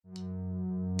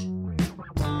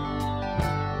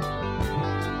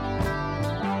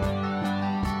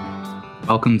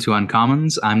Welcome to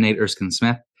Uncommons. I'm Nate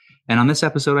Erskine-Smith, and on this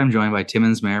episode, I'm joined by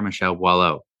Timmins Mayor Michelle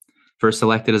Boileau. First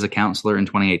elected as a councillor in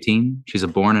 2018, she's a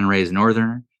born and raised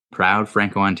Northerner, proud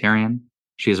Franco-Ontarian.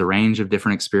 She has a range of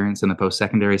different experience in the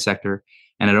post-secondary sector,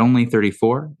 and at only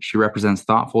 34, she represents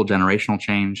thoughtful generational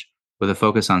change with a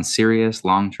focus on serious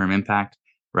long-term impact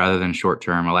rather than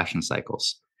short-term election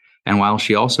cycles. And while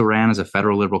she also ran as a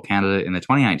federal Liberal candidate in the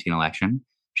 2019 election,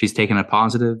 she's taken a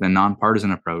positive and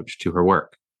nonpartisan approach to her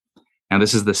work. Now,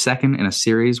 this is the second in a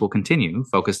series we'll continue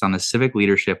focused on the civic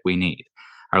leadership we need.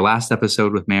 Our last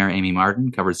episode with Mayor Amy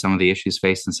Martin covered some of the issues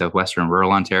faced in southwestern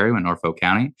rural Ontario and Norfolk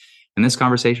County. And this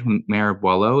conversation with Mayor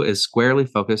Boileau is squarely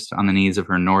focused on the needs of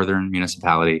her northern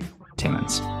municipality,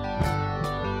 Timmins.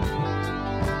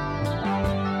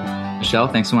 Michelle,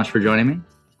 thanks so much for joining me.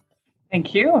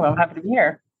 Thank you. I'm happy to be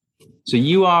here. So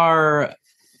you are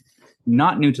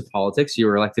not new to politics. You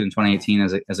were elected in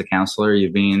 2018 as a councillor.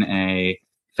 You've been a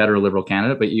federal Liberal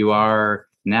candidate, but you are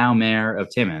now mayor of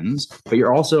Timmins, but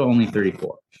you're also only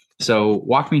 34. So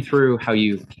walk me through how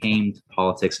you came to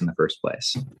politics in the first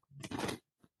place.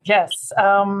 Yes,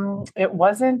 it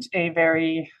wasn't a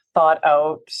very thought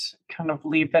out kind of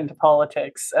leap into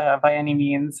politics by any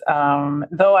means,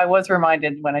 though I was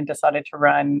reminded when I decided to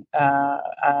run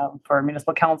for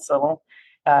municipal council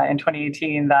in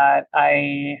 2018 that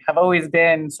I have always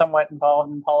been somewhat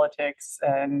involved in politics,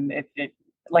 and it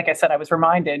like I said, I was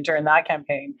reminded during that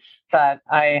campaign that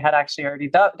I had actually already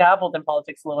dabbled in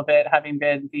politics a little bit, having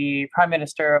been the prime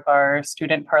minister of our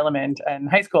student parliament in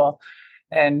high school.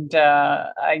 And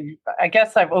I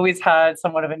guess I've always had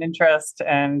somewhat of an interest,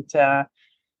 and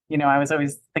I was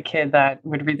always the kid that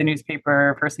would read the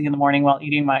newspaper first thing in the morning while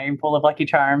eating my bowl of Lucky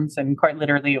Charms. And quite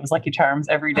literally, it was Lucky Charms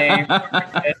every day for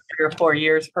 3 or 4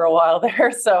 years for a while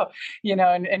there. So,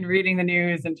 and reading the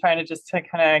news and trying to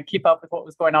kind of keep up with what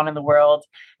was going on in the world.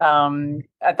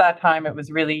 At that time, it was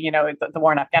really, the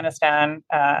war in Afghanistan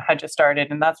had just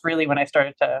started. And that's really when I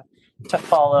started to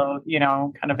follow,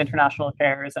 kind of international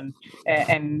affairs and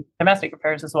domestic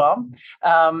affairs as well.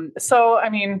 So, I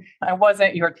mean, I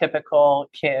wasn't your typical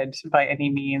kid by any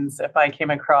means. If I came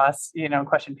across,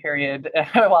 question period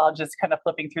while just kind of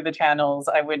flipping through the channels,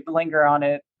 I would linger on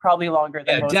it probably longer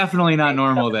than most. Definitely not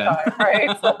normal then. Time,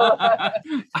 right? So,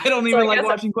 I don't even like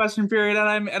watching question period,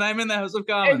 and I'm in the House of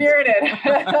Commons. And you're in it.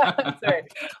 That's right.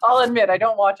 I'll admit I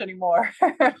don't watch anymore.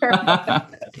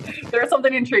 There was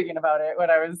something intriguing about it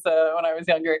when I was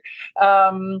younger.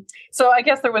 So I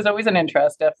guess there was always an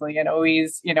interest, definitely, and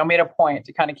always made a point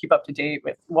to kind of keep up to date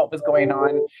with what was going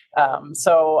on.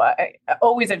 So I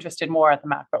always interested more at the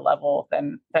macro level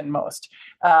than most.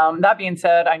 That being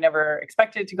said, I never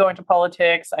expected to go into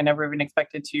politics. I never even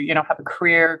expected to, have a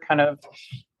career kind of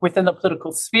within the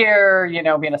political sphere,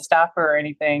 being a staffer or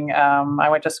anything. I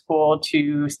went to school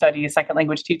to study second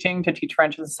language teaching, to teach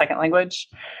French as a second language.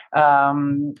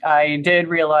 I did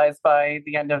realize by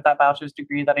the end of that bachelor's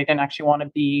degree that I didn't actually want to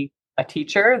be a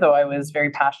teacher, though I was very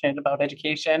passionate about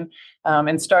education,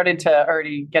 and started to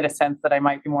already get a sense that I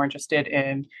might be more interested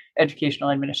in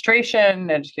educational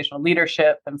administration, educational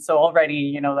leadership. And so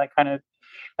already, that kind of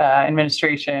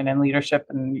administration and leadership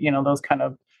and, those kind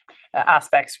of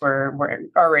aspects were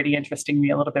already interesting me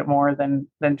a little bit more than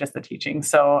just the teaching.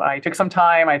 So I took some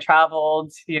time, I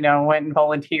traveled, went and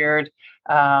volunteered,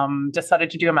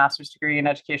 decided to do a master's degree in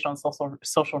educational and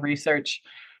social research.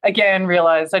 Again,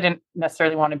 realized I didn't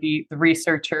necessarily want to be the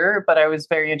researcher, but I was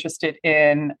very interested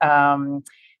in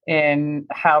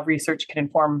how research can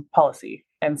inform policy.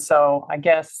 And so I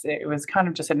guess it was kind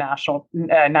of just a natural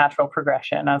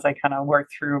progression as I kind of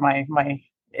worked through my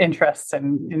interests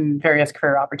and in various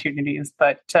career opportunities.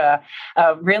 But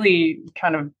really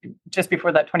kind of just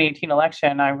before that 2018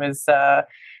 election, I was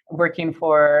working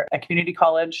for a community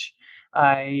college.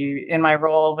 In my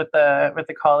role with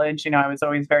the college, I was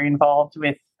always very involved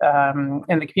with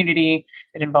in the community.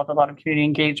 It involved a lot of community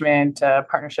engagement,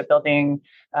 partnership building.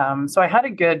 So I had a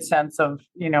good sense of,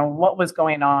 what was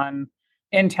going on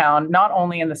in town, not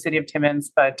only in the city of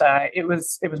Timmins, but it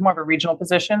was more of a regional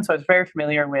position. So I was very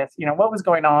familiar with, what was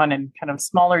going on in kind of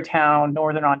smaller town,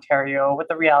 Northern Ontario, what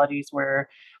the realities were,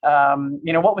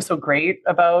 what was so great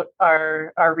about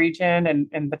our region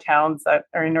and the towns that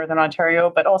are in Northern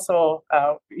Ontario, but also,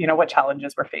 what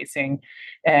challenges we're facing.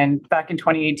 And back in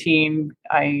 2018,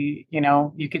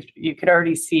 you could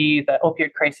already see the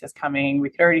opioid crisis coming. We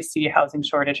could already see housing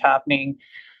shortage happening.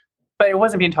 But it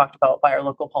wasn't being talked about by our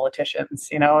local politicians.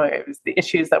 It was the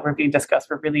issues that were being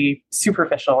discussed were really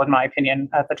superficial, in my opinion,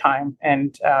 at the time.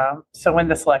 And so when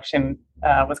this election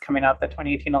was coming up, the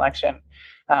 2018 election,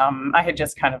 I had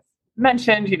just kind of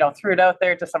mentioned, threw it out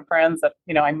there to some friends that,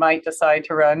 I might decide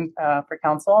to run for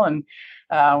council. And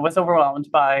was overwhelmed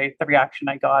by the reaction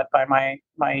I got by my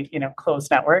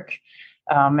close network.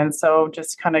 And so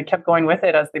just kind of kept going with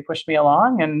it as they pushed me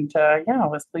along. And I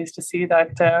was pleased to see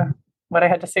that what I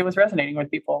had to say was resonating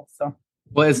with people. So.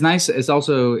 Well, it's nice. It's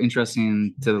also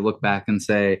interesting to look back and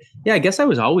say, yeah, I guess I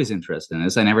was always interested in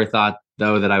this. I never thought,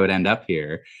 though, that I would end up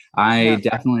here. I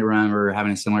definitely remember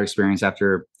having a similar experience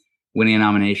after winning a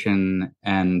nomination,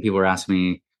 and people were asking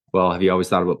me, well, have you always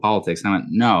thought about politics? And I went,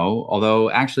 no. Although,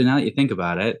 actually, now that you think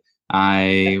about it,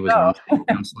 I was on city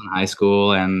council in high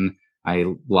school, and I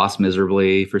lost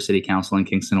miserably for city council in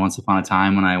Kingston once upon a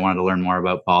time when I wanted to learn more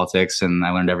about politics, and I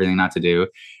learned everything not to do.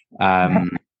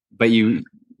 But you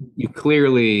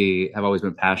clearly have always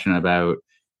been passionate about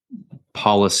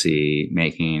policy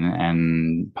making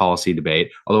and policy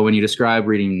debate. Although when you describe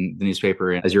reading the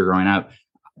newspaper as you're growing up,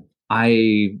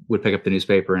 I would pick up the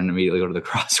newspaper and immediately go to the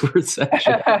crossword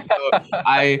section. So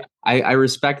I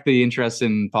respect the interest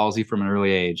in policy from an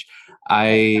early age.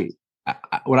 I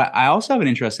also have an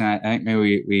interest in, I think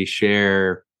maybe we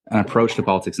share an approach to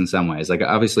politics in some ways. Like,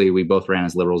 obviously we both ran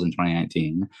as liberals in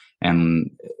 2019, and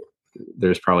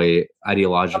there's probably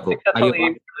ideological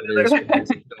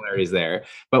similarities there.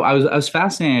 But I was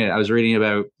fascinated. I was reading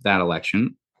about that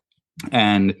election,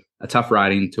 and a tough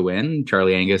riding to win.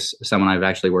 Charlie Angus, someone I've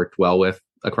actually worked well with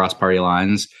across party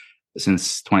lines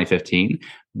since 2015.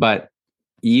 But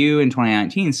you in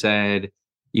 2019 said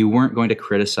you weren't going to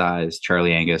criticize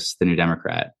Charlie Angus, the New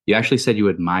Democrat. You actually said you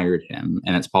admired him,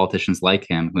 and it's politicians like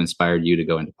him who inspired you to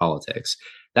go into politics.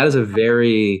 That is a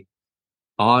very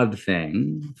odd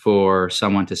thing for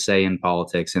someone to say in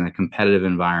politics in a competitive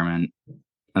environment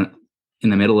in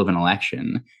the middle of an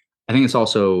election. I think it's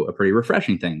also a pretty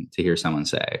refreshing thing to hear someone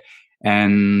say.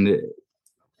 And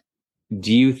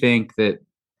do you think that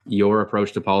your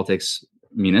approach to politics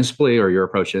municipally, or your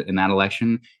approach in that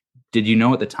election, did you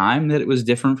know at the time that it was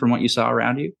different from what you saw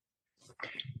around you?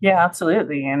 Yeah,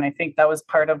 absolutely. And I think that was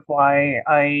part of why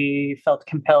I felt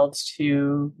compelled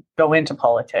to go into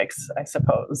politics, I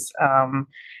suppose,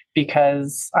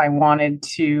 because I wanted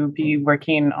to be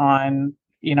working on,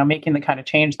 making the kind of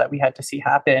change that we had to see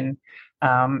happen.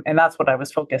 And that's what I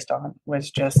was focused on,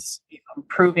 was just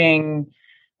improving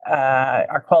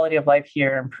our quality of life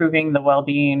here, improving the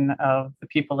well-being of the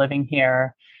people living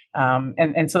here.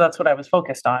 And so that's what I was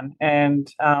focused on. And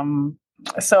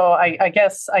so I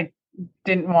guess I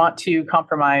didn't want to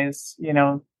compromise,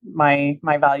 my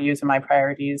values and my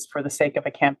priorities for the sake of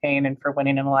a campaign and for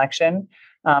winning an election.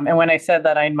 And when I said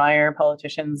that I admire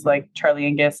politicians like Charlie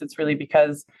Angus, it's really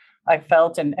because I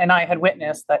felt and I had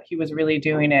witnessed that he was really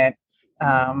doing it,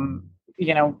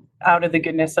 out of the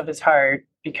goodness of his heart,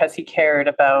 because he cared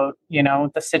about,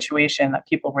 the situation that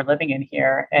people were living in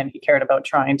here, and he cared about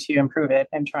trying to improve it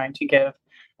and trying to give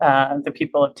the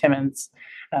people of Timmins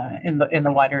in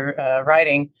the wider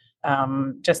riding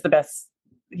just the best,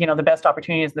 the best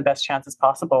opportunities, the best chances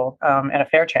possible, and a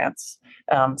fair chance,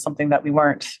 something that we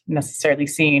weren't necessarily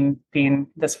seeing being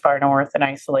this far north and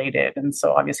isolated. And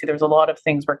so obviously there's a lot of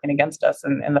things working against us.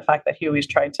 And the fact that he always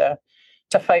tried to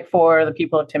fight for the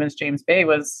people of Timmins, James Bay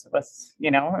was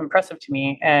impressive to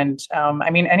me. And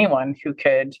anyone who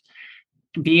could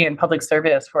be in public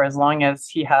service for as long as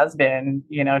he has been,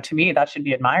 to me, that should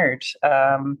be admired.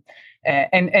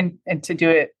 And to do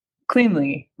it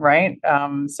cleanly, right?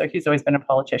 So he's always been a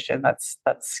politician that's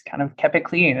kind of kept it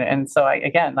clean. And so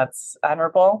that's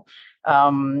admirable.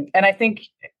 And I think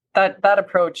that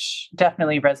approach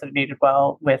definitely resonated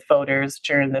well with voters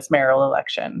during this mayoral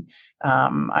election.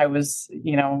 I was,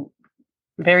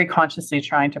 very consciously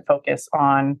trying to focus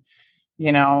on,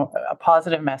 a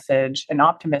positive message, an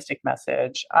optimistic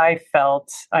message. I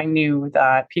knew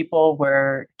that people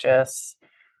were just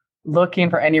looking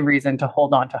for any reason to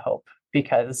hold on to hope,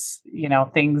 because,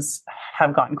 things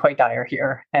have gotten quite dire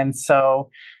here. And so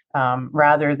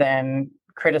rather than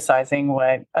criticizing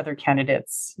what other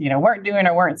candidates, weren't doing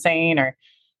or weren't saying, or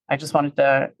I just wanted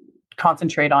to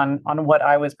concentrate on what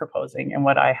I was proposing and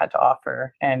what I had to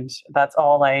offer. And that's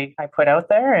all I put out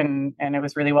there, and it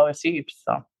was really well received.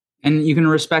 So. And you can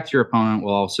respect your opponent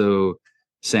while also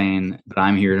saying that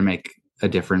I'm here to make a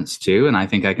difference too, and I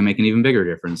think I can make an even bigger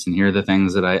difference, and here are the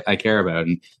things that I care about.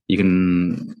 And you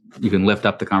can lift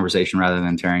up the conversation rather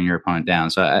than tearing your opponent down.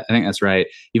 So I think that's right.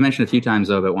 You mentioned a few times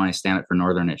though about wanting to stand up for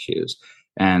northern issues,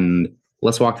 and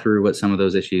let's walk through what some of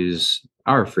those issues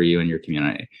are for you and your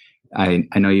community. I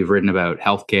know you've written about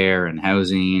healthcare and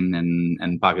housing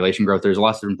and population growth. There's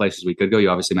lots of different places we could go. You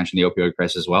obviously mentioned the opioid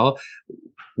crisis as well.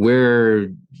 Where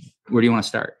do you want to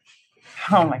start?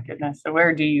 Oh my goodness. So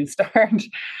where do you start?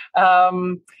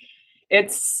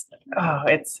 It's Oh,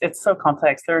 it's so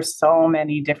complex. There are so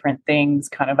many different things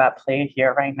kind of at play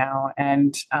here right now,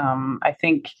 and I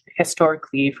think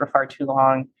historically, for far too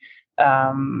long,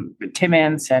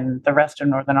 Timmins and the rest of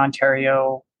Northern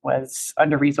Ontario was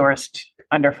under-resourced,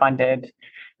 underfunded.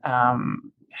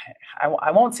 Um,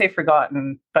 I won't say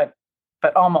forgotten, but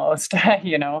almost.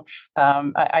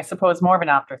 I suppose more of an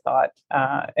afterthought,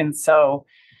 and so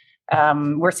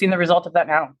we're seeing the result of that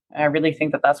now. I really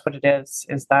think that that's what it is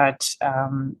that,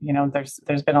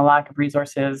 there's been a lack of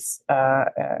resources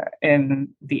in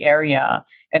the area.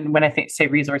 And when say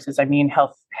resources, I mean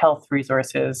health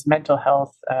resources, mental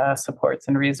health supports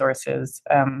and resources.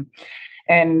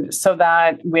 And so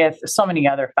that with so many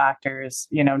other factors,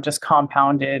 just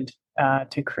compounded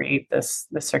to create this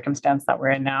circumstance that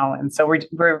we're in now. And so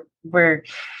we're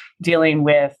dealing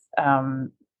with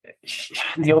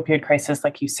the opioid crisis.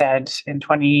 Like you said, in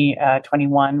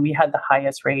 2021, we had the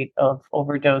highest rate of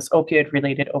opioid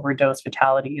related overdose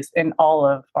fatalities in all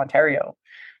of Ontario.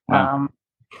 Wow.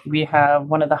 We have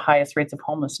one of the highest rates of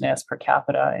homelessness per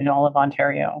capita in all of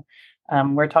Ontario.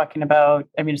 We're talking about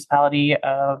a municipality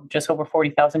of just over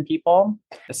 40,000 people.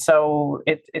 So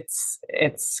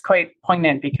it's quite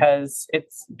poignant because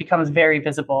it becomes very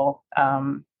visible.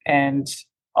 And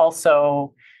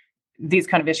also, these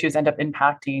kind of issues end up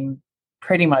impacting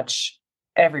pretty much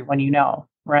everyone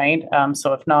right?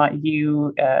 So if not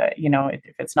you,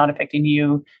 if it's not affecting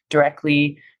you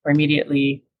directly or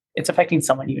immediately, it's affecting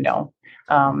someone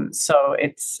So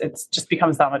it's just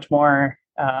becomes that much more,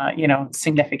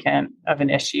 significant of an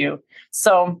issue.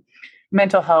 So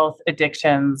mental health,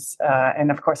 addictions, and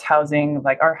of course housing,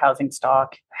 like our housing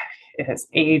stock, his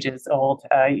age is old.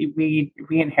 We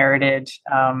inherited,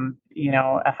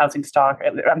 a housing stock.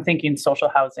 I'm thinking social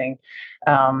housing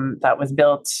that was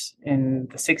built in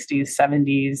the 60s,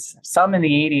 70s, some in the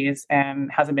 80s,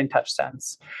 and hasn't been touched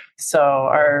since. So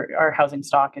our housing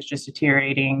stock is just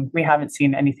deteriorating. We haven't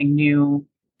seen anything new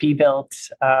be built,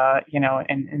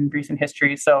 in recent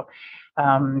history. So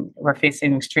we're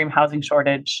facing extreme housing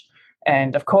shortage.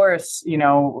 And of course,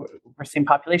 we're seeing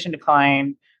population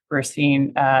decline. We're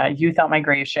seeing youth out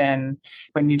migration.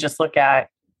 When you just look at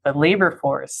the labor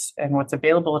force and what's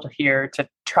available here to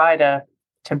try to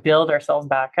build ourselves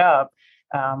back up,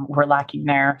 we're lacking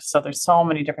there. So there's so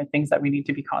many different things that we need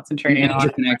to be concentrating on.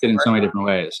 Interconnected in so many different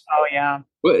ways. Oh, yeah.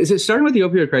 Well, is it starting with the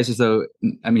opioid crisis, though?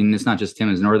 I mean, it's not just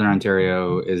Timmins. Northern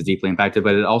Ontario is deeply impacted,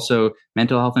 but it also,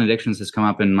 mental health and addictions has come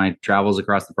up in my travels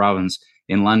across the province,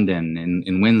 in London,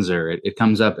 in Windsor. It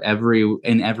comes up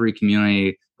in every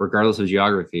community, regardless of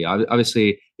geography.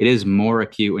 Obviously, it is more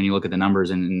acute when you look at the numbers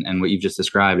and what you've just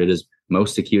described. It is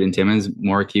most acute in Timmins,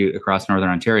 more acute across Northern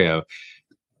Ontario.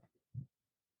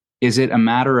 Is it a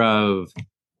matter of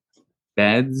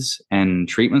beds and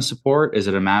treatment support? Is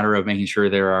it a matter of making sure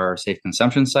there are safe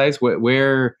consumption sites?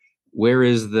 Where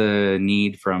is the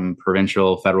need from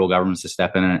provincial, federal governments to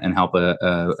step in and help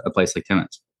a place like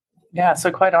Timmins? Yeah,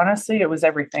 so quite honestly, it was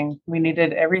everything. We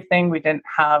needed everything. We didn't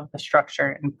have the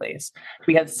structure in place.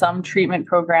 We had some treatment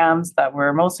programs that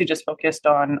were mostly just focused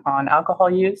on alcohol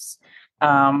use.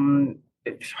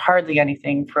 Hardly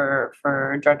anything for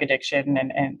drug addiction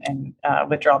and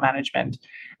withdrawal management.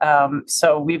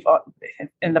 So we've,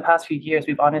 in the past few years,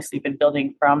 we've honestly been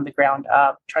building from the ground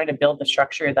up, trying to build the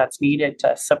structure that's needed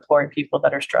to support people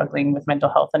that are struggling with mental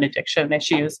health and addiction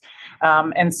issues.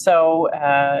 And so,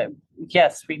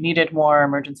 yes, we needed more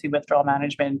emergency withdrawal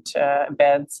management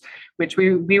beds, which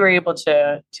we were able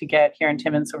to get here in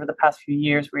Timmins over the past few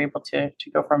years. We were able to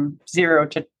go from 0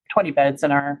 to 20 beds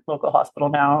in our local hospital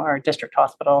now, our district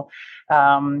hospital.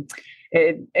 And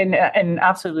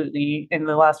absolutely, in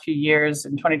the last few years,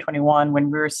 in 2021, when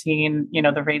we were seeing,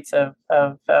 the rates of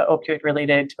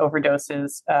opioid-related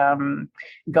overdoses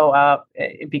go up,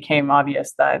 it became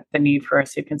obvious that the need for a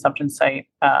safe consumption site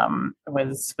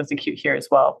was acute here as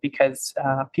well, because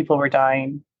people were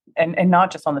dying. And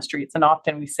not just on the streets. And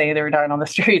often we say they were dying on the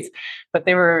streets, but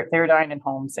they were dying in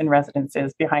homes, in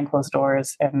residences, behind closed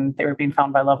doors, and they were being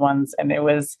found by loved ones. And it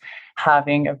was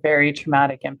having a very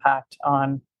traumatic impact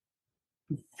on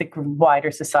the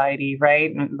wider society,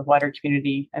 right, and the wider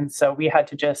community. And so we had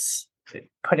to just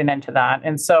put an end to that.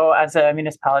 And so as a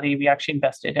municipality, we actually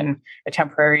invested in a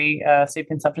temporary safe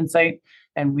consumption site.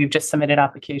 And we've just submitted an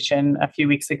application a few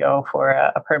weeks ago for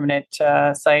a permanent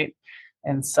site.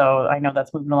 And so I know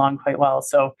that's moving along quite well.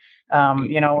 So,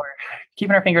 we're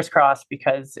keeping our fingers crossed,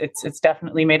 because it's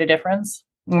definitely made a difference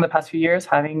in the past few years,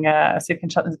 having a safe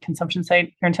consumption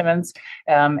site here in Timmins.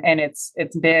 And it's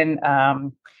been,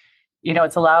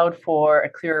 it's allowed for a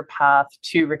clearer path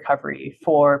to recovery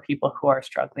for people who are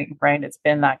struggling, right? It's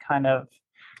been that kind of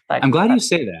that, I'm glad you that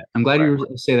say that. I'm glad you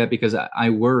say that because I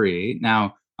worry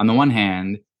now. On the one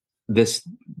hand, this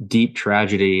deep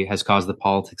tragedy has caused the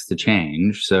politics to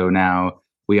change. So now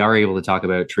we are able to talk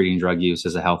about treating drug use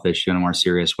as a health issue in a more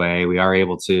serious way. We are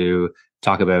able to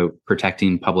talk about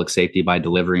protecting public safety by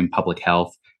delivering public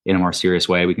health in a more serious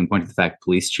way. We can point to the fact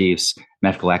police chiefs,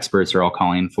 medical experts are all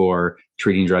calling for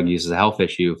treating drug use as a health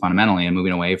issue fundamentally and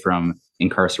moving away from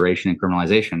incarceration and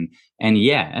criminalization. And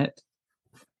yet,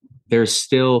 there's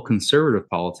still conservative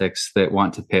politics that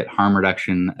want to pit harm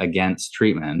reduction against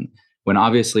treatment, when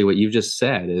obviously what you've just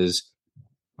said is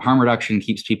harm reduction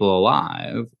keeps people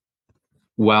alive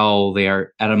while they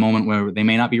are at a moment where they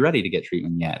may not be ready to get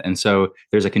treatment yet. And so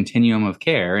there's a continuum of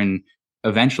care, and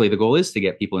eventually the goal is to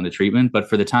get people into treatment. But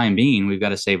for the time being, we've got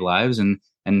to save lives and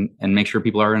make sure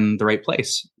people are in the right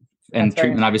place. And That's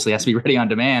treatment right. obviously has to be ready on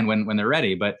demand when they're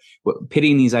ready. But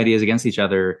pitting these ideas against each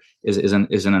other is an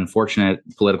unfortunate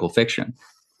political fiction.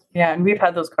 Yeah, and we've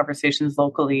had those conversations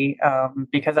locally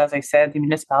because, as I said, the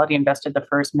municipality invested the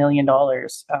first $1 million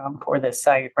for this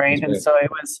site, right? And so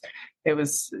it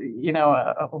was,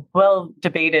 a well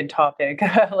debated topic,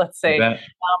 let's say.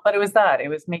 But it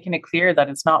was making it clear that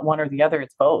it's not one or the other;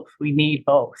 it's both. We need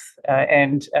both,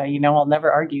 and I'll never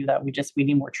argue that we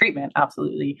need more treatment,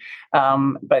 absolutely.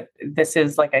 But this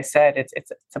is, like I said,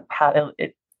 it's a path.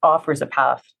 It offers a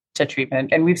path to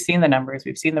treatment, and we've seen the numbers.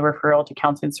 We've seen the referral to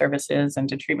counseling services and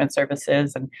to treatment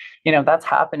services, and that's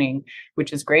happening,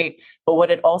 which is great. But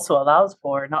what it also allows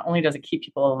for, not only does it keep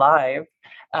people alive,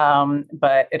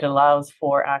 but it allows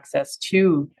for access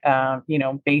to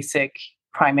basic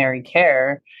primary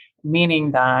care,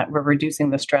 meaning that we're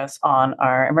reducing the stress on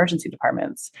our emergency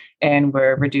departments, and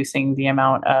we're reducing the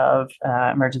amount of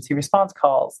emergency response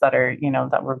calls that are,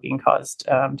 that were being caused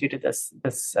due to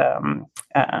this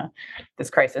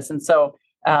crisis. And so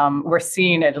we're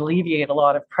seeing it alleviate a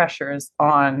lot of pressures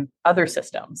on other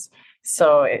systems.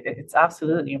 So it's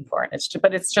absolutely important.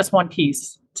 But it's just one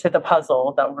piece to the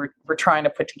puzzle that we're trying to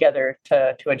put together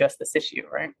to address this issue,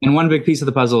 right? And one big piece of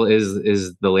the puzzle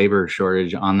is the labor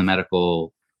shortage on the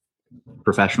medical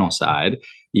professional side.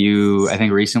 You, I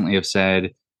think, recently have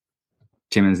said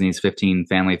Timmins needs 15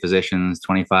 family physicians,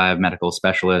 25 medical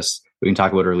specialists. We can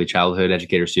talk about early childhood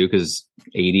educators too, because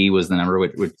 80 was the number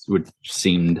which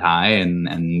seemed high,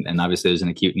 and obviously there's an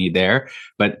acute need there.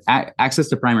 But access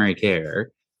to primary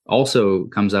care also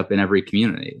comes up in every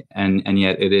community, and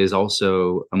yet it is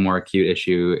also a more acute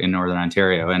issue in Northern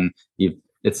Ontario. And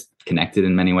it's connected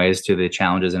in many ways to the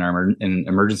challenges in our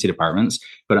emergency departments,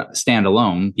 but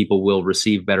standalone, people will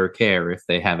receive better care if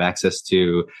they have access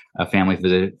to a family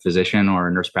physician or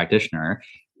a nurse practitioner.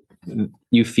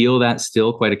 You feel that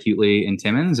still quite acutely in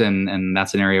Timmins, and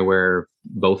that's an area where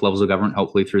both levels of government,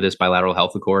 hopefully through this bilateral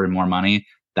health accord and more money,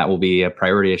 that will be a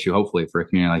priority issue, hopefully, for a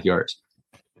community like yours.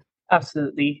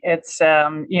 Absolutely. It's,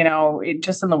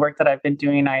 just in the work that I've been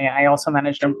doing, I also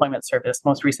managed employment service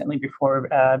most recently before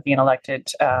being elected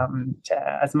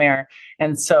as mayor.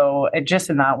 And so just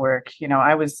in that work,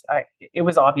 it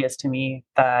was obvious to me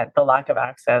that the lack of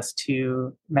access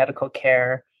to medical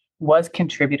care was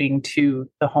contributing to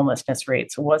the homelessness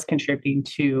rates, was contributing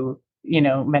to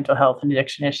mental health and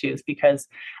addiction issues, because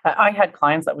I had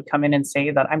clients that would come in and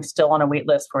say that I'm still on a wait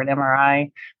list for an MRI.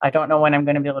 I don't know when I'm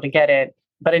going to be able to get it.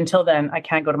 But until then, I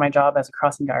can't go to my job as a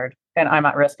crossing guard, and I'm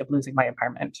at risk of losing my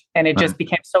apartment. And it just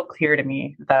became so clear to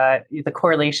me that the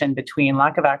correlation between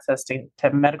lack of access to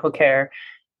medical care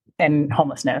and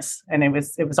homelessness. And it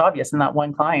was obvious in that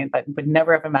one client that would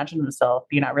never have imagined himself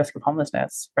being at risk of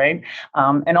homelessness, right?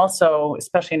 And also,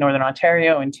 especially in Northern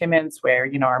Ontario and Timmins, where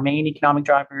our main economic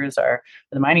drivers are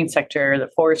the mining sector, the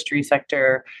forestry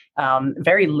sector,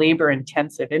 very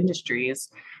labor-intensive industries.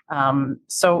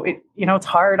 So it's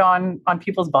hard on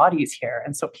people's bodies here.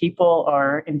 And so people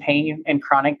are in pain, in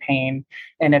chronic pain.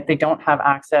 And if they don't have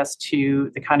access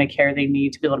to the kind of care they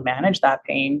need to be able to manage that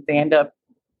pain, they end up,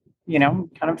 kind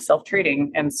of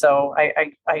self-treating. And so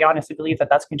I honestly believe that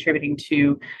that's contributing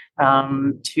to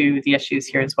the issues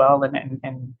here as well,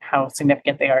 and how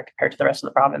significant they are compared to the rest of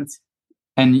the province.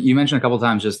 And you mentioned a couple of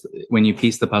times, just when you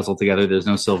piece the puzzle together, there's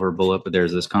no silver bullet, but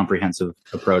there's this comprehensive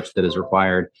approach that is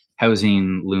required.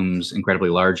 Housing looms incredibly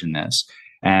large in this,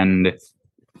 and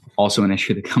also an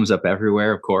issue that comes up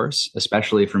everywhere, of course,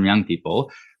 especially from young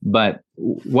people. But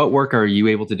what work are you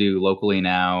able to do locally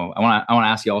now? I want to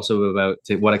ask you also about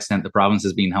to what extent the province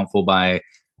is being helpful by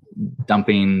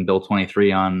dumping Bill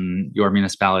 23 on your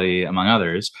municipality, among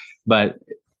others. But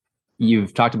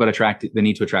you've talked about the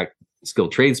need to attract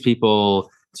skilled tradespeople,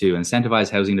 to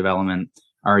incentivize housing development.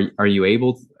 Are you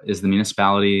able? Is the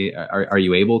municipality? Are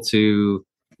you able to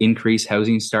increase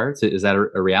housing starts? Is that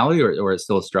a reality, or it's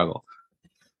still a struggle?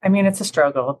 I mean, it's a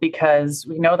struggle because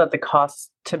we know that the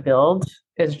cost to build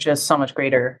is just so much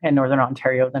greater in Northern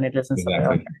Ontario than it is in Southern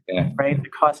Exactly. Ontario, Yeah. right? The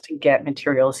cost to get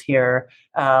materials here,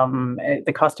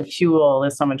 the cost of fuel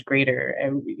is so much greater.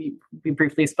 And we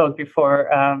briefly spoke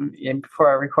before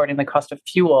our recording. The cost of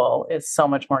fuel is so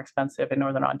much more expensive in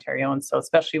Northern Ontario, and so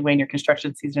especially when your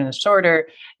construction season is shorter,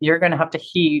 you're going to have to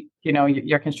heat,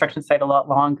 your construction site a lot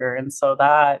longer, and so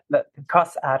that the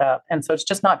costs add up, and so it's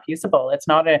just not feasible. It's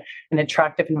not an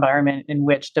attractive environment in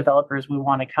which developers would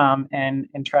want to come and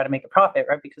try to make a profit,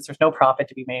 right? Because there's no profit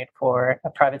to be made for a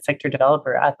private sector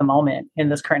developer at the moment in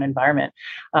this current environment.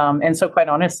 And so quite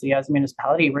honestly, as a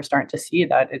municipality, we're starting to see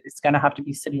that it's going to have to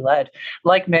be city led,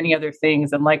 like many other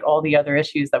things and like all the other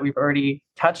issues that we've already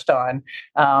touched on.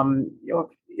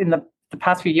 In the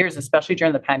past few years, especially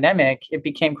during the pandemic, it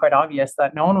became quite obvious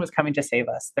that no one was coming to save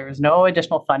us. There was no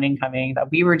additional funding coming, that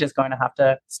we were just going to have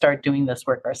to start doing this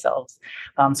work ourselves.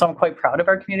 So I'm quite proud of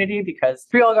our community because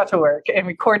we all got to work and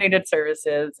we coordinated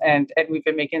services, and we've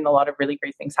been making a lot of really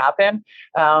great things happen.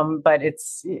 But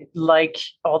it's like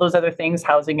all those other things,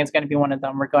 housing is going to be one of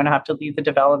them. We're going to have to lead the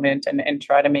development and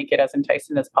try to make it as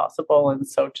enticing as possible. And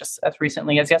so just as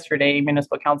recently as yesterday,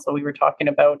 Municipal Council, we were talking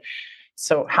about,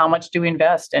 so how much do we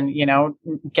invest in,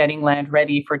 getting land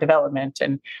ready for development,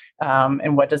 and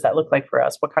what does that look like for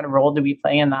us? What kind of role do we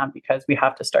play in that? Because we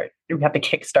have to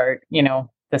kickstart,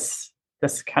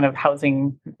 this kind of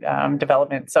housing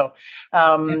development. So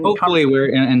hopefully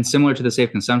and similar to the safe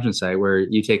consumption site, where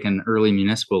you take an early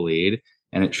municipal lead,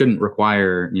 and it shouldn't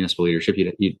require municipal leadership.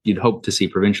 You'd hope to see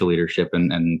provincial leadership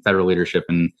and federal leadership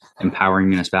and empowering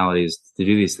municipalities to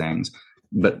do these things.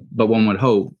 But one would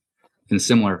hope, in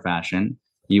similar fashion,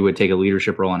 you would take a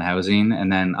leadership role in housing,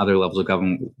 and then other levels of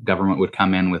government would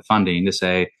come in with funding to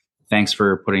say, thanks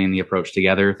for putting the approach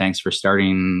together. Thanks for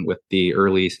starting with the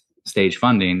early stage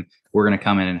funding. We're going to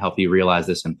come in and help you realize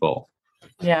this in full.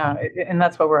 Yeah, and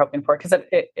that's what we're hoping for, because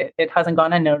it hasn't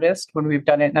gone unnoticed when we've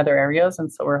done it in other areas,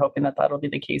 and so we're hoping that that'll be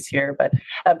the case here. But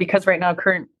because right now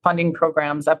current funding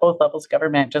programs at both levels of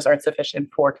government just aren't sufficient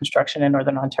for construction in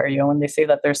Northern Ontario, and they say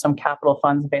that there's some capital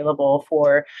funds available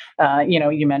for,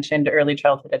 you mentioned early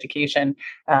childhood education.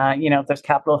 There's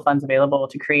capital funds available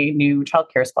to create new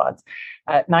childcare spots.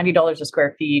 At $90 a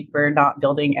square feet, we're not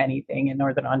building anything in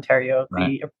Northern Ontario.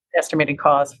 Right. The estimated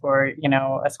cost for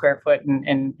a square foot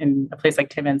in a place like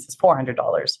Timmins is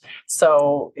 $400.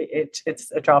 So it's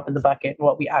a drop in the bucket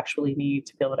what we actually need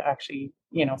to be able to actually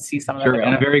see some of that. Sure,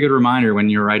 and a very good reminder, when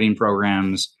you're writing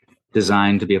programs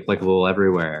designed to be applicable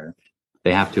everywhere,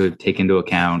 they have to take into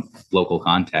account local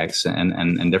contexts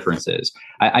and differences.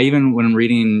 I even, when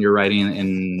reading your writing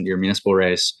in your municipal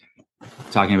race,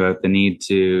 talking about the need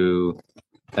to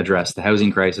address the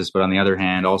housing crisis, but on the other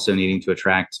hand, also needing to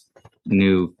attract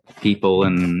new people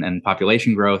and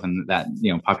population growth, and that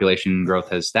population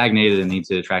growth has stagnated and need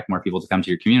to attract more people to come to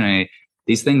your community.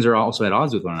 These things are also at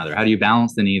odds with one another. How do you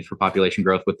balance the need for population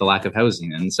growth with the lack of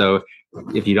housing? And so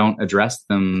if you don't address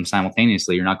them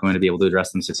simultaneously, you're not going to be able to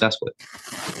address them successfully.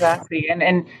 Exactly.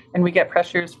 And we get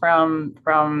pressures from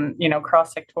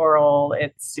cross-sectoral.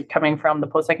 It's coming from the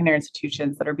post-secondary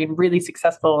institutions that are being really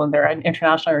successful in their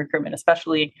international recruitment,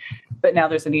 especially, but now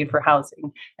there's a need for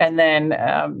housing. And then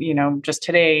just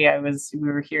today we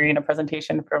were hearing a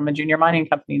presentation from a junior mining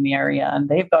company in the area, and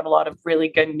they've got a lot of really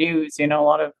good news, a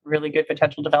lot of really good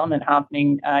potential development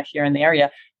happening here in the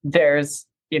area. There's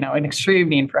an extreme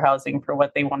need for housing for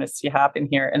what they want to see happen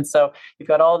here. And so you've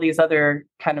got all these other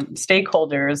kind of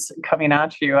stakeholders coming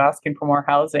at you asking for more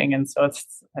housing. And so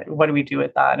it's, what do we do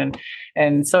with that?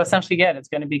 And so essentially, again, it's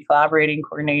going to be collaborating,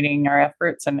 coordinating our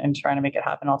efforts and trying to make it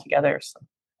happen all together. So.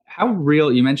 How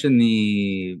real, you mentioned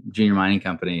the junior mining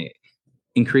company,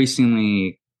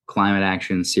 increasingly climate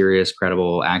action, serious,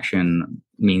 credible action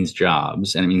means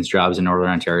jobs, and it means jobs in Northern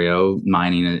Ontario.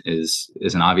 Mining is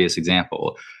an obvious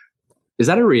example. Is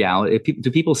that a reality?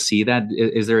 Do people see that?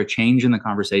 Is there a change in the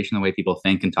conversation, the way people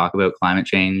think and talk about climate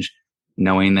change,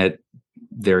 knowing that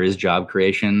there is job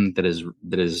creation that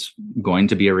is going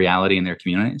to be a reality in their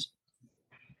communities?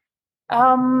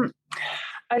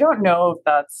 I don't know if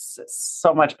that's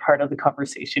so much part of the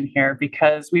conversation here,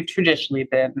 because we've traditionally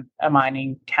been a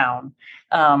mining town.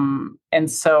 And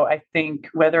so I think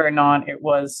whether or not it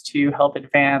was to help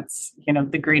advance,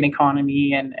 the green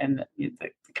economy and the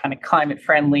kind of climate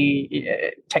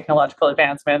friendly technological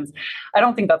advancements, I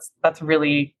don't think that's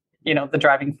really, the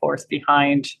driving force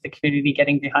behind the community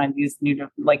getting behind these new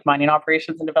mining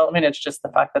operations and development. It's just the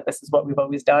fact that this is what we've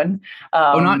always done.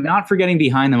 Not for getting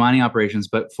behind the mining operations,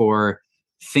 but for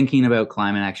thinking about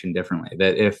climate action differently.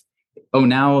 That if,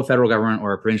 now a federal government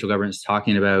or a provincial government is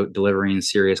talking about delivering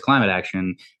serious climate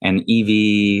action, and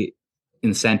EV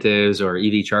incentives or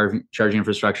charging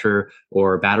infrastructure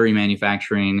or battery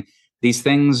manufacturing. These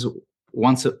things,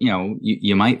 once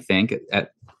you might think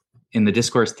in the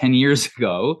discourse 10 years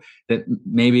ago that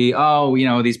maybe,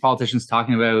 these politicians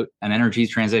talking about an energy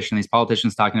transition, these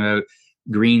politicians talking about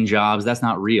green jobs, that's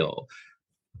not real.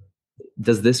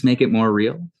 Does this make it more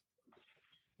real?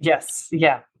 Yes.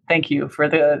 Yeah. Thank you for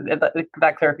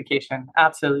that clarification.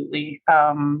 Absolutely.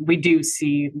 We do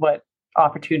see what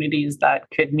opportunities that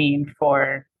could mean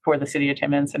for the city of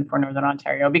Timmins and for Northern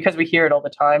Ontario, because we hear it all the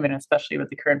time, and especially with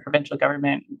the current provincial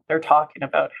government, they're talking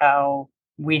about how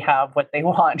we have what they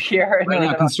want here. Right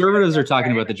now, conservatives are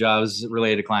talking about the jobs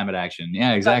related to climate action.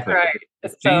 Yeah, exactly.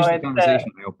 That's right. Change the conversation,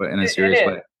 I hope, in a serious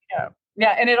way. Yeah.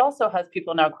 Yeah, and it also has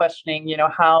people now questioning,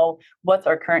 what's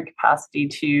our current capacity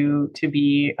to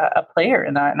be a player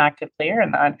in that, an active player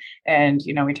in that. And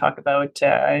we talk about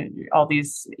all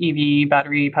these EV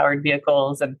battery powered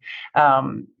vehicles, and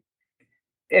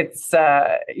it's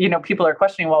people are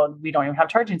questioning, well, we don't even have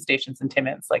charging stations in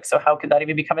Timmins, like, so how could that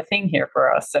even become a thing here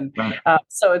for us? And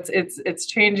so it's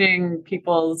changing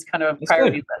people's kind of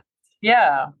priority list.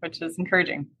 Yeah, which is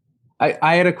encouraging.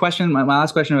 I had a question. My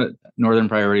last question about Northern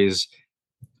priorities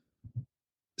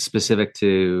specific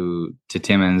to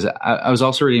Timmins. I was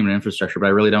also reading about infrastructure, but I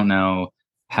really don't know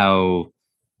how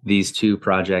these two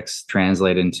projects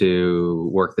translate into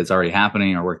work that's already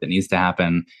happening or work that needs to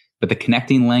happen. But the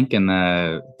connecting link and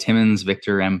the Timmins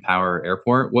Victor M. Power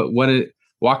Airport,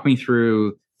 walk me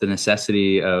through the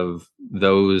necessity of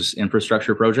those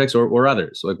infrastructure projects or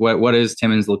others. Like what is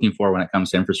Timmins looking for when it comes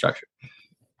to infrastructure?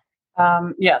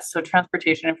 Yes, so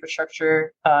transportation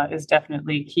infrastructure is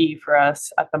definitely key for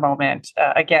us at the moment.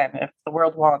 Again, if the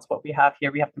world wants what we have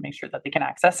here, we have to make sure that they can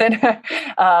access it.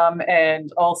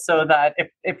 And also that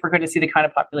if we're going to see the kind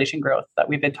of population growth that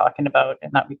we've been talking about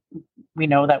and that we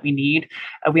know that we need,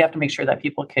 we have to make sure that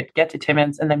people could get to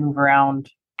Timmins and then move around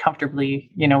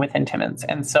comfortably, within Timmins.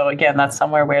 And so again, that's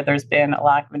somewhere where there's been a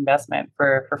lack of investment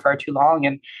for far too long.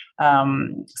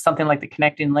 And something like the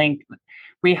connecting link,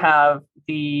 we have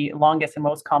the longest and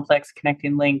most complex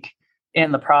connecting link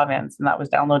in the province, and that was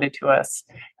downloaded to us.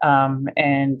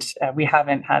 And we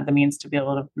haven't had the means to be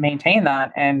able to maintain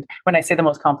that. And when I say the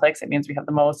most complex, it means we have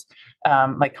the most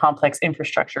complex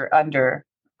infrastructure under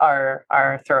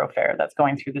our thoroughfare that's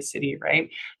going through the city,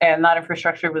 right? And that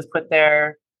infrastructure was put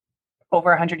there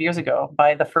over 100 years ago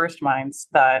by the first mines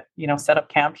that set up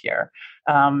camp here.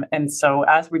 And so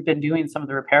as we've been doing some of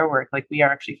the repair work, like we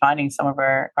are actually finding some of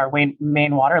our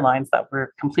main water lines that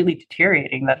were completely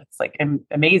deteriorating, that it's like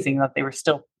amazing that they were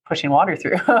still pushing water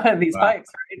through these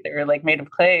pipes, right? They were like made of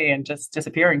clay and just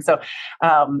disappearing. So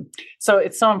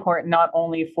it's so important, not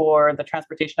only for the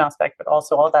transportation aspect, but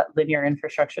also all that linear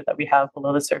infrastructure that we have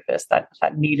below the surface that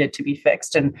needed to be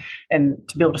fixed, and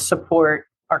to be able to support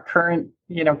our current,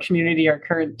 community, our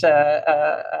current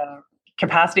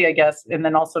capacity, I guess, and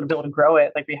then also to be able to grow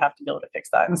it, like we have to be able to fix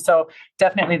that. And so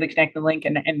definitely the Connect the Link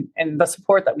and the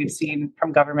support that we've seen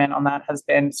from government on that has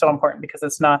been so important, because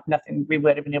it's nothing we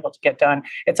would have been able to get done.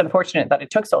 It's unfortunate that it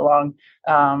took so long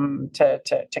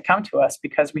to come to us,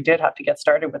 because we did have to get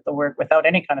started with the work without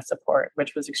any kind of support,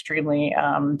 which was extremely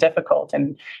difficult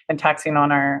and taxing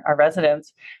on our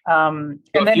residents. And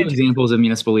then a few examples of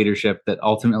municipal leadership that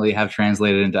ultimately have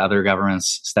translated into other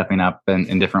governments stepping up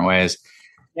in different ways.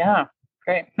 Yeah.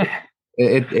 Great.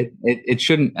 It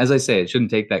shouldn't, as I say, it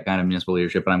shouldn't take that kind of municipal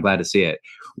leadership, but I'm glad to see it.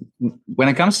 When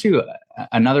it comes to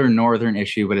another northern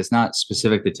issue, but it's not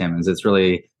specific to Timmins, it's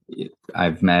really,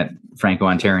 I've met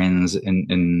Franco-Ontarians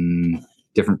in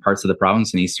different parts of the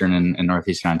province in eastern and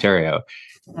northeastern Ontario.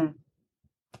 Mm-hmm.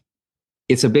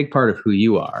 It's a big part of who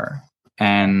you are,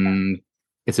 and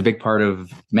it's a big part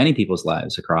of many people's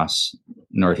lives across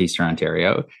northeastern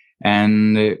Ontario.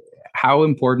 And how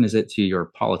important is it to your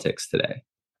politics today?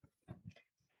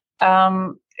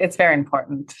 It's very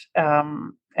important.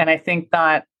 And I think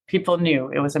that people knew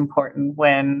it was important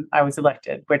when I was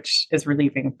elected, which is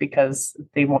relieving, because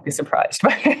they won't be surprised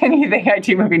by anything I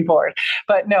do moving forward.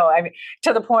 But no, I mean,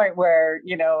 to the point where,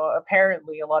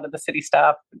 apparently a lot of the city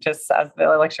staff, just as the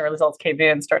election results came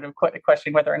in, started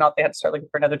questioning whether or not they had to start looking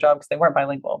for another job because they weren't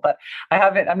bilingual. But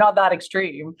I'm not that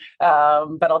extreme,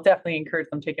 but I'll definitely encourage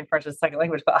them taking French as a second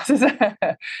language classes.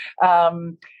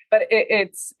 But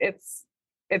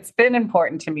it's been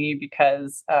important to me,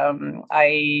 because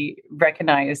I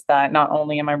recognize that not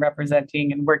only am I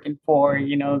representing and working for,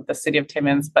 the city of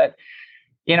Timmins, but,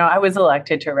 I was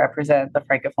elected to represent the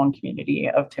Francophone community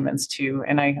of Timmins too.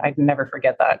 And I'd never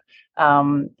forget that.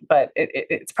 But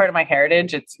it's part of my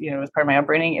heritage. It's, it's part of my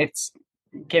upbringing. It's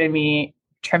given me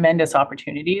tremendous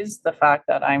opportunities, the fact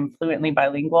that I'm fluently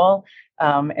bilingual.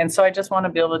 And so I just want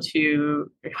to be able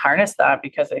to harness that,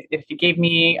 because if you gave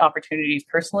me opportunities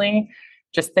personally,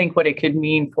 just think what it could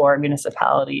mean for a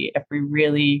municipality if we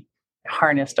really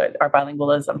harnessed our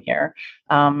bilingualism here.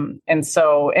 And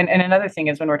another thing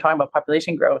is, when we're talking about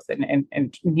population growth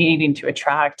and needing to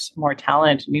attract more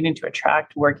talent, needing to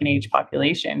attract working age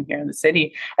population here in the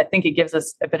city, I think it gives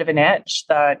us a bit of an edge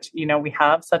that, we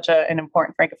have such an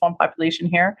important Francophone population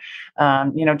here.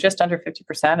 Just under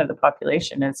 50% of the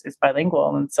population is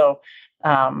bilingual. And so,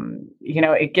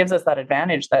 it gives us that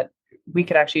advantage that we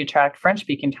could actually attract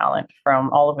French-speaking talent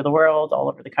from all over the world, all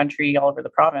over the country, all over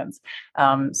the province.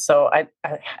 So I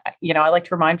like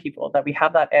to remind people that we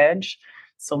have that edge.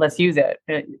 So let's use it.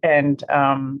 And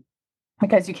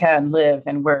because you can live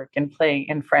and work and play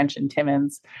in French in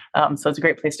Timmins. So it's a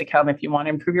great place to come if you want to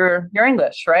improve your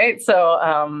English, right? So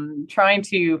trying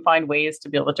to find ways to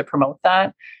be able to promote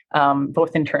that,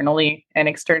 both internally and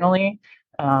externally,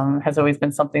 has always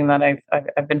been something that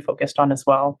I've been focused on as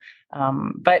well.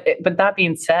 But that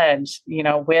being said,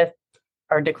 with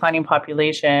our declining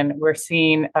population, we're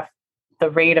seeing the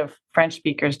rate of French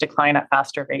speakers decline at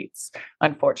faster rates,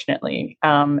 unfortunately.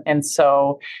 And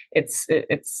so it's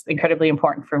incredibly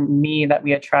important for me that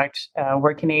we attract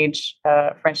working age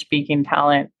French speaking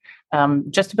talent,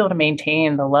 just to be able to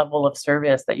maintain the level of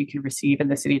service that you can receive in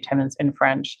the city of Timmins in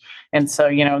French. And so,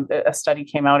 a study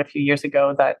came out a few years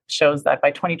ago that shows that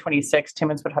by 2026,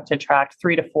 Timmins would have to attract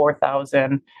 3,000 to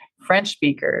 4,000 French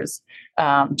speakers,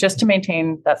 just to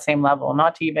maintain that same level,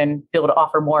 not to even be able to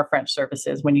offer more French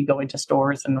services when you go into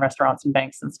stores and restaurants and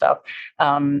banks and stuff.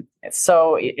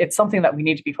 So it's something that we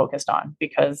need to be focused on,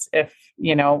 because if,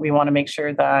 we want to make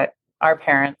sure that our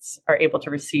parents are able to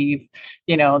receive,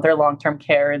 their long-term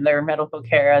care and their medical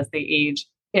care as they age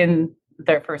in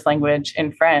their first language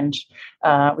in French,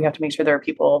 we have to make sure there are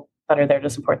people that are there to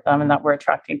support them, and that we're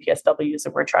attracting PSWs,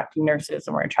 and we're attracting nurses,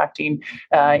 and we're attracting,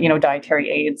 dietary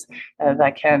aides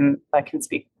that can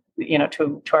speak,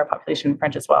 to our population in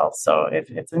French as well. So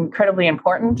it's incredibly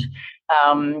important,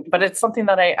 but it's something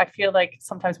that I feel like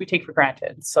sometimes we take for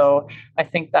granted. So I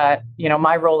think that,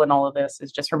 my role in all of this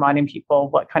is just reminding people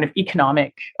what kind of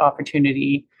economic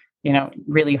opportunity,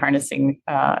 really harnessing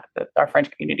our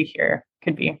French community here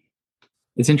could be.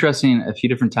 It's interesting. A few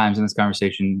different times in this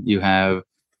conversation, you have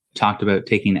talked about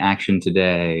taking action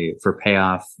today for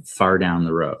payoff far down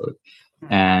the road.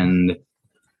 And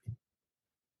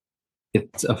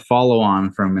it's a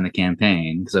follow-on from in the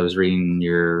campaign, because I was reading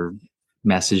your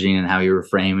messaging and how you were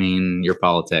framing your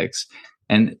politics.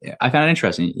 And I found it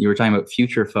interesting. You were talking about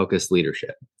future-focused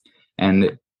leadership.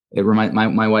 And it reminds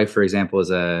my wife, for example,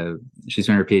 she's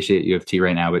doing her PhD at U of T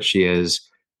right now, but she is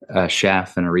a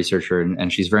chef and a researcher,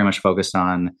 and she's very much focused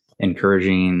on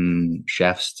encouraging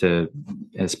chefs to,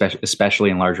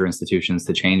 especially in larger institutions,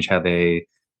 to change how they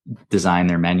design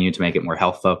their menu to make it more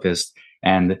health focused.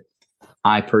 And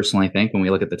I personally think when we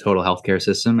look at the total healthcare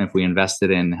system, if we invested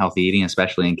in healthy eating,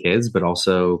 especially in kids, but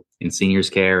also in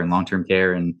seniors care and long-term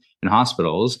care and in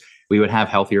hospitals, we would have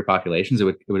healthier populations.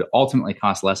 It would ultimately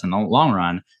cost less in the long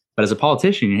run. But as a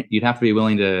politician, you'd have to be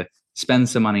willing to spend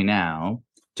some money now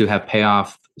to have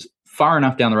payoff far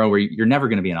enough down the road where you're never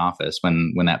going to be in office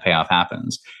when that payoff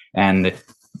happens. And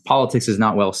politics is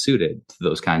not well suited to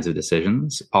those kinds of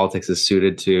decisions. Politics is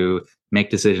suited to make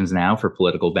decisions now for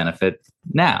political benefit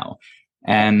now.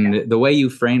 And the way you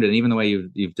framed it, and even the way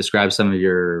you've described some of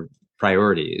your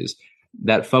priorities,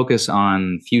 that focus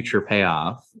on future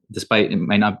payoff, despite it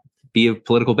might not be of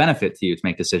political benefit to you to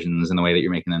make decisions in the way that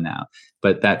you're making them now,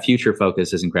 but that future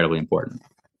focus is incredibly important.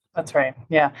 That's right.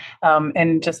 Yeah.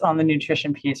 And just on the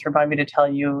nutrition piece, remind me to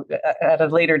tell you at a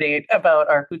later date about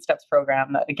our Food Steps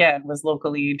program that, again, was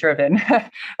locally driven,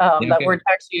 that we're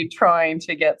actually trying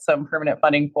to get some permanent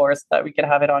funding for so that we can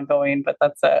have it ongoing. But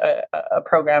that's a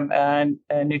program,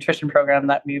 a nutrition program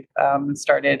that we've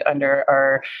started under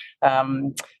our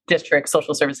district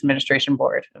social service administration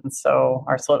board. And so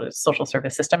our social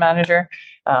service system manager,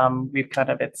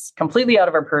 it's completely out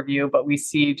of our purview, but we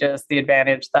see just the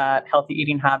advantage that healthy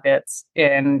eating habits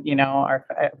in, our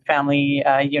family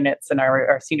units and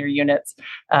our senior units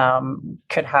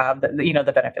could have,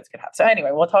 the benefits could have. So anyway,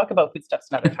 we'll talk about Food Steps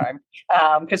another time,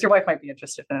 because your wife might be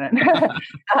interested in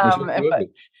it.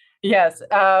 Yes.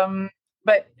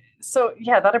 But so,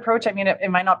 yeah, that approach,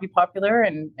 it might not be popular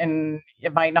and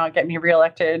it might not get me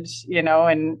reelected,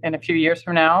 in a few years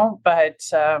from now. But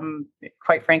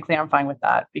quite frankly, I'm fine with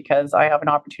that, because I have an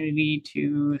opportunity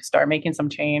to start making some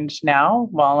change now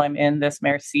while I'm in this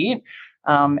mayor's seat.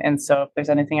 And so if there's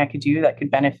anything I could do that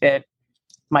could benefit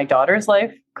my daughter's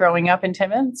life growing up in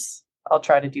Timmins, I'll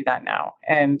try to do that now.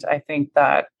 And I think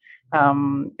that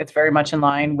it's very much in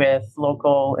line with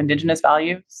local Indigenous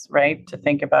values, right? To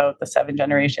think about the 7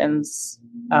 generations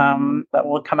that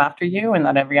will come after you, and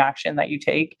that every action that you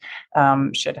take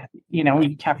should,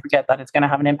 you can't forget that it's going to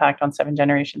have an impact on 7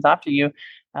 generations after you.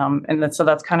 So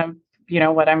that's kind of,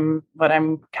 what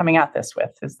I'm coming at this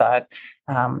with is that,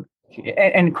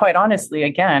 and quite honestly,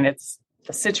 again, it's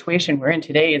the situation we're in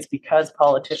today is because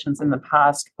politicians in the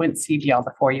past wouldn't see beyond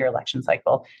the 4-year election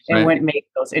cycle and Right. wouldn't make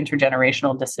those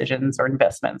intergenerational decisions or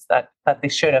investments that they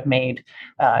should have made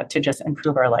to just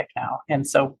improve our life now. And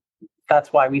so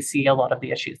that's why we see a lot of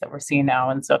the issues that we're seeing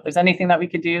now. And so if there's anything that we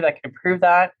could do that could improve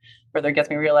that, whether it gets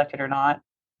me reelected or not,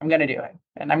 I'm going to do it.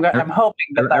 And I'm hoping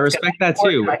that I respect that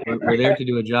too. We're there to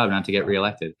do a job, not to get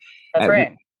reelected. That's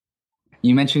right.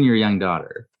 You mentioned your young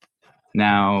daughter.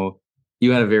 Now,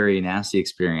 you had a very nasty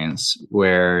experience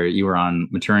where you were on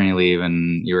maternity leave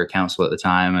and you were a counselor at the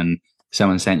time, and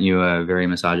someone sent you a very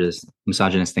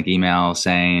misogynistic email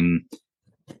saying,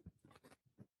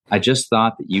 I just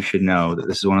thought that you should know that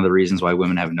this is one of the reasons why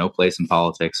women have no place in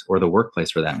politics or the workplace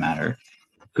for that matter.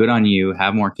 Good on you.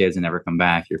 Have more kids and never come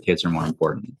back. Your kids are more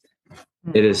important.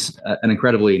 Mm-hmm. It is an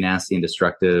incredibly nasty and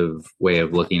destructive way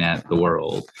of looking at the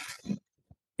world.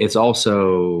 It's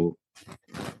also,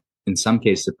 in some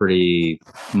cases, a pretty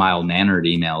mild-mannered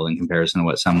email in comparison to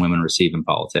what some women receive in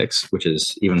politics, which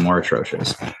is even more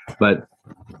atrocious. But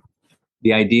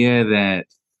the idea that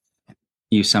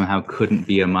you somehow couldn't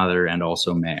be a mother and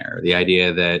also mayor, the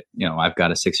idea that, I've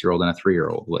got a 6-year-old and a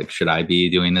 3-year-old, like, should I be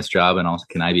doing this job? And also,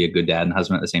 can I be a good dad and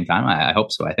husband at the same time? I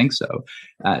hope so. I think so.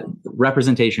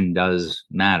 Representation does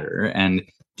matter. And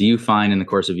do you find in the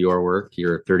course of your work,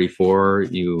 you're 34,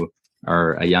 you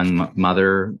are a young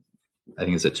mother, I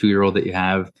think it's a 2-year-old that you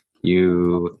have,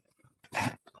 you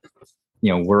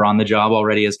were on the job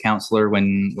already as counselor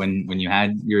when you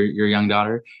had your young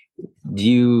daughter.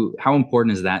 How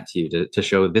important is that to you to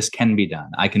show this can be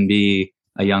done? I can be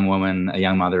a young woman, a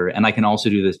young mother, and I can also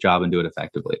do this job and do it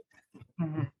effectively.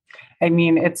 Mm-hmm. I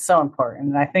mean, it's so important.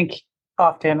 And I think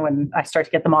often when I start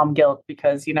to get the mom guilt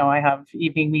because, I have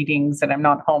evening meetings and I'm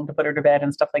not home to put her to bed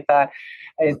and stuff like that,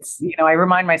 it's, I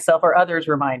remind myself, or others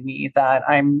remind me, that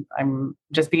I'm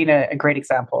just being a great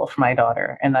example for my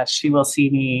daughter, and that she will see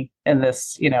me in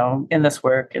this, in this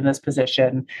work, in this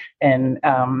position, and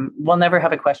will never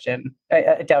have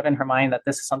a doubt in her mind that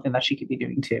this is something that she could be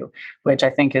doing too, which I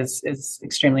think is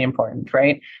extremely important,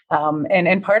 right?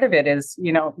 And part of it is,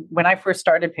 when I first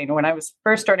started painting, when I was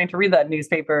first starting to read that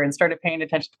newspaper and started paying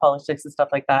attention to politics and stuff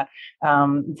like that,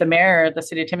 the mayor of the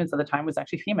city of Timmins at the time was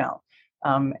actually female.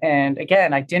 And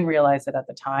again, I didn't realize it at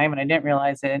the time, and I didn't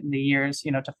realize it in the years,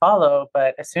 to follow.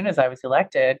 But as soon as I was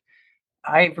elected,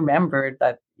 I remembered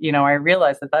that, I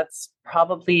realized that that's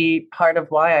probably part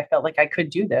of why I felt like I could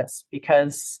do this,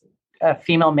 because a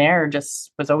female mayor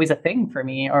just was always a thing for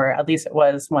me, or at least it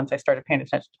was once I started paying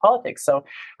attention to politics. So,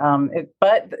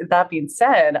 but that being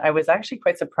said, I was actually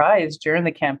quite surprised during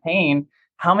the campaign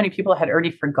how many people had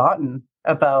already forgotten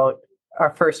about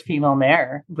our first female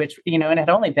mayor, which, and it had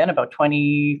only been about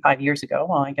 25 years ago.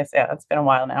 Well, I guess, yeah, it's been a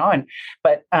while now.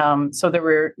 But so there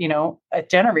were, a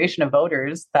generation of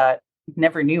voters that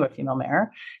never knew a female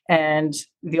mayor. And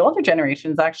the older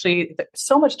generations, actually,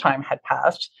 so much time had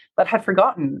passed that had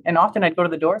forgotten. And often I'd go to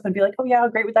the doors and be like, oh yeah, how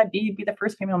great would that be? You'd be the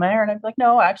first female mayor. And I'd be like,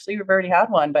 no, actually, we've already had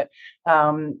one. But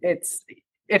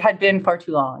it had been far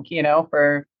too long,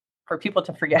 for people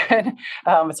to forget.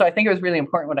 So I think it was really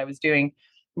important what I was doing.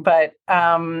 But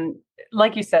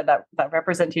like you said, that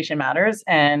representation matters,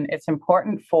 and it's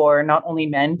important for not only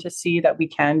men to see that we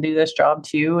can do this job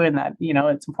too, and that,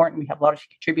 it's important we have a lot to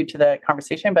contribute to the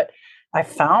conversation. But I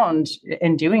found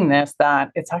in doing this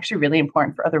that it's actually really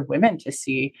important for other women to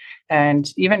see.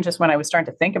 And even just when I was starting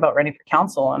to think about running for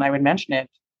council, and I would mention it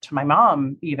to my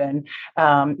mom, even,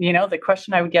 the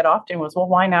question I would get often was, well,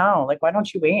 why now? Like, why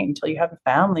don't you wait until you have a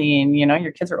family and,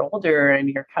 your kids are older and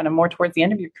you're kind of more towards the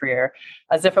end of your career,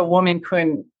 as if a woman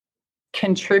couldn't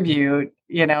contribute,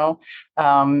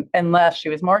 unless she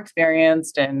was more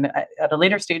experienced and at a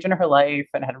later stage in her life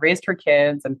and had raised her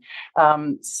kids.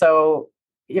 And so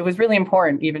it was really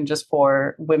important, even just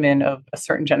for women of a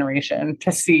certain generation,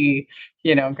 to see,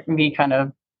 me kind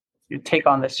of take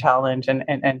on this challenge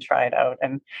and try it out.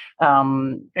 And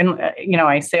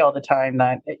I say all the time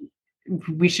that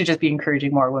we should just be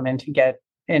encouraging more women to get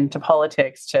into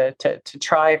politics, to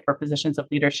try for positions of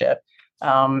leadership,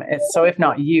 So if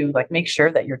not you, like make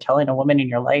sure that you're telling a woman in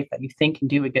your life that you think can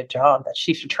do a good job, that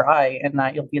she should try, and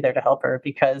that you'll be there to help her,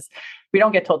 because we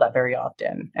don't get told that very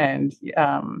often. And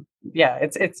yeah,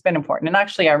 it's been important. And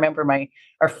actually, I remember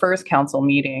our first council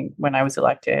meeting when I was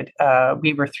elected.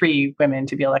 We were 3 women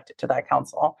to be elected to that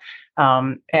council,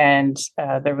 and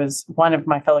there was one of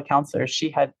my fellow councillors.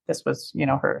 This was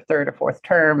her 3rd or 4th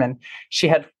term, and she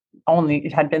had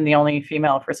been the only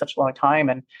female for such a long time.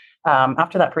 And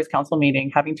after that first council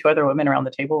meeting, having 2 other women around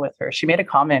the table with her, she made a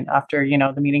comment after,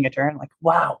 the meeting adjourned, like,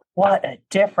 wow, what a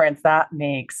difference that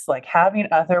makes, like having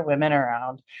other women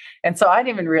around. And so I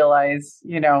didn't even realize,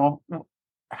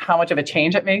 how much of a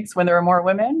change it makes when there are more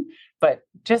women. But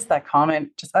just that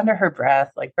comment, just under her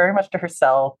breath, like very much to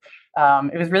herself,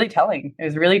 it was really telling. It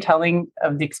was really telling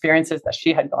of the experiences that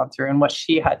she had gone through and what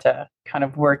she had to kind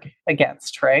of work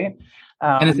against, right?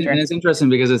 And it's interesting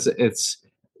because it's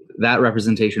that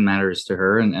representation matters to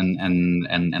her,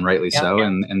 and rightly so. Yeah.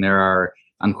 And there are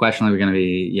unquestionably going to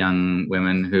be young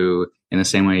women who, in the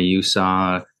same way you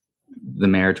saw the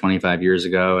mayor 25 years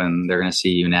ago, and they're going to see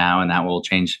you now, and that will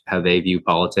change how they view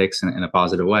politics in a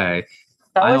positive way.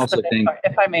 I also think,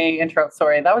 if I may interrupt,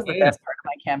 sorry, that was the best part of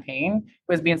my campaign,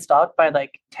 was being stalked by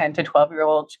like 10 to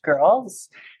 12-year-old girls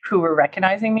who were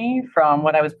recognizing me from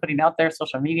what I was putting out there,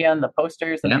 social media and the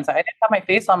posters and things. I didn't have my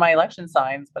face on my election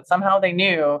signs, but somehow they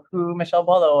knew who Michelle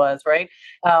Boileau was, right?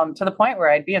 To the point where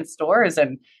I'd be in stores,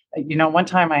 and one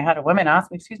time I had a woman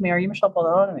ask me, "Excuse me, are you Michelle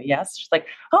Boileau?" And yes. She's like,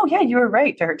 "Oh yeah, you were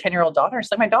right," to her 10-year-old daughter.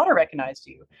 She's like, "My daughter recognized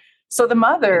you." So the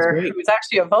mother, who was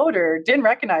actually a voter, didn't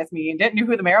recognize me and didn't know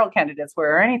who the mayoral candidates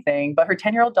were or anything, but her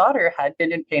 10-year-old daughter had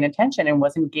been paying attention and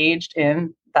was engaged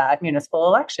in that municipal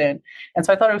election. And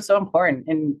so I thought it was so important.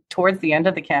 And towards the end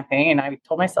of the campaign, I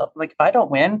told myself, like, if I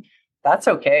don't win, that's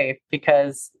okay,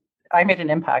 because I made an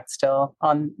impact still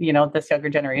on, this younger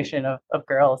generation of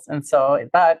girls. And so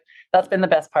that's been the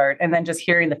best part. And then just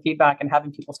hearing the feedback and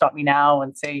having people stop me now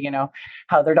and say,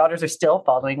 how their daughters are still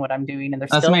following what I'm doing, and they're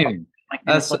still amazing.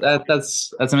 That's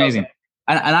amazing. Okay.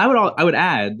 And I would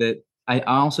add that I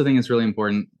also think it's really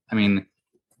important. I mean,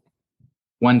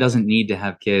 one doesn't need to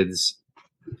have kids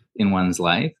in one's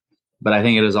life, but I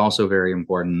think it is also very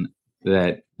important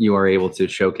that you are able to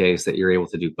showcase that you're able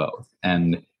to do both.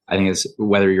 And I think it's,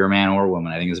 whether you're a man or a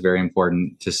woman, I think it's very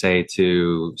important to say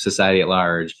to society at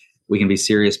large, we can be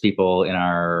serious people in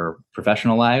our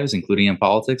professional lives, including in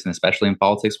politics, and especially in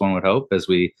politics, one would hope, as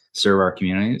we serve our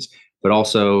communities. But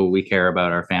also we care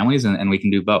about our families, and we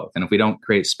can do both. And if we don't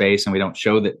create space and we don't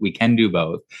show that we can do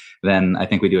both, then I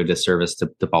think we do a disservice to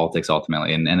politics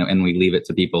ultimately. And we leave it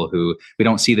to people who we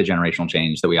don't see the generational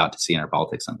change that we ought to see in our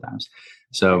politics sometimes.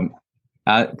 So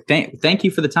thank you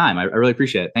for the time. I really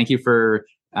appreciate it. Thank you for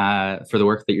the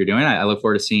work that you're doing. I look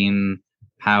forward to seeing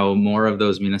how more of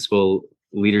those municipal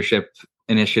leadership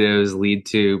initiatives lead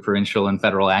to provincial and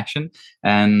federal action.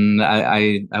 And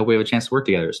I hope we have a chance to work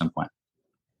together at some point.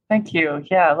 Thank you.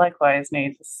 Yeah, likewise,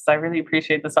 Nate. I really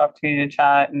appreciate this opportunity to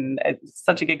chat, and it's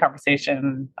such a good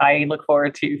conversation. I look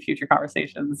forward to future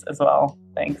conversations as well.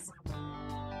 Thanks.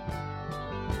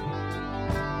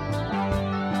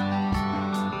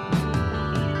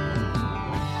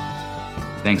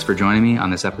 Thanks for joining me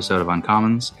on this episode of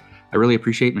Uncommons. I really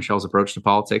appreciate Michelle's approach to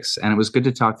politics, and it was good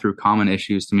to talk through common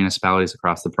issues to municipalities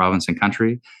across the province and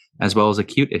country, as well as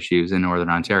acute issues in Northern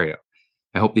Ontario.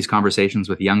 I hope these conversations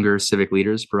with younger civic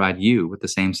leaders provide you with the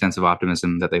same sense of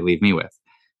optimism that they leave me with.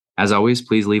 As always,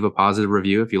 please leave a positive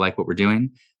review if you like what we're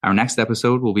doing. Our next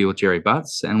episode will be with Jerry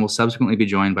Butts, and we'll subsequently be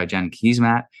joined by Jen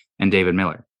Kiesmat and David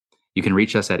Miller. You can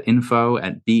reach us at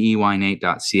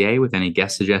info@beynate.ca with any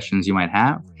guest suggestions you might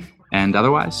have. And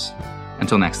otherwise,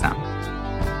 until next time.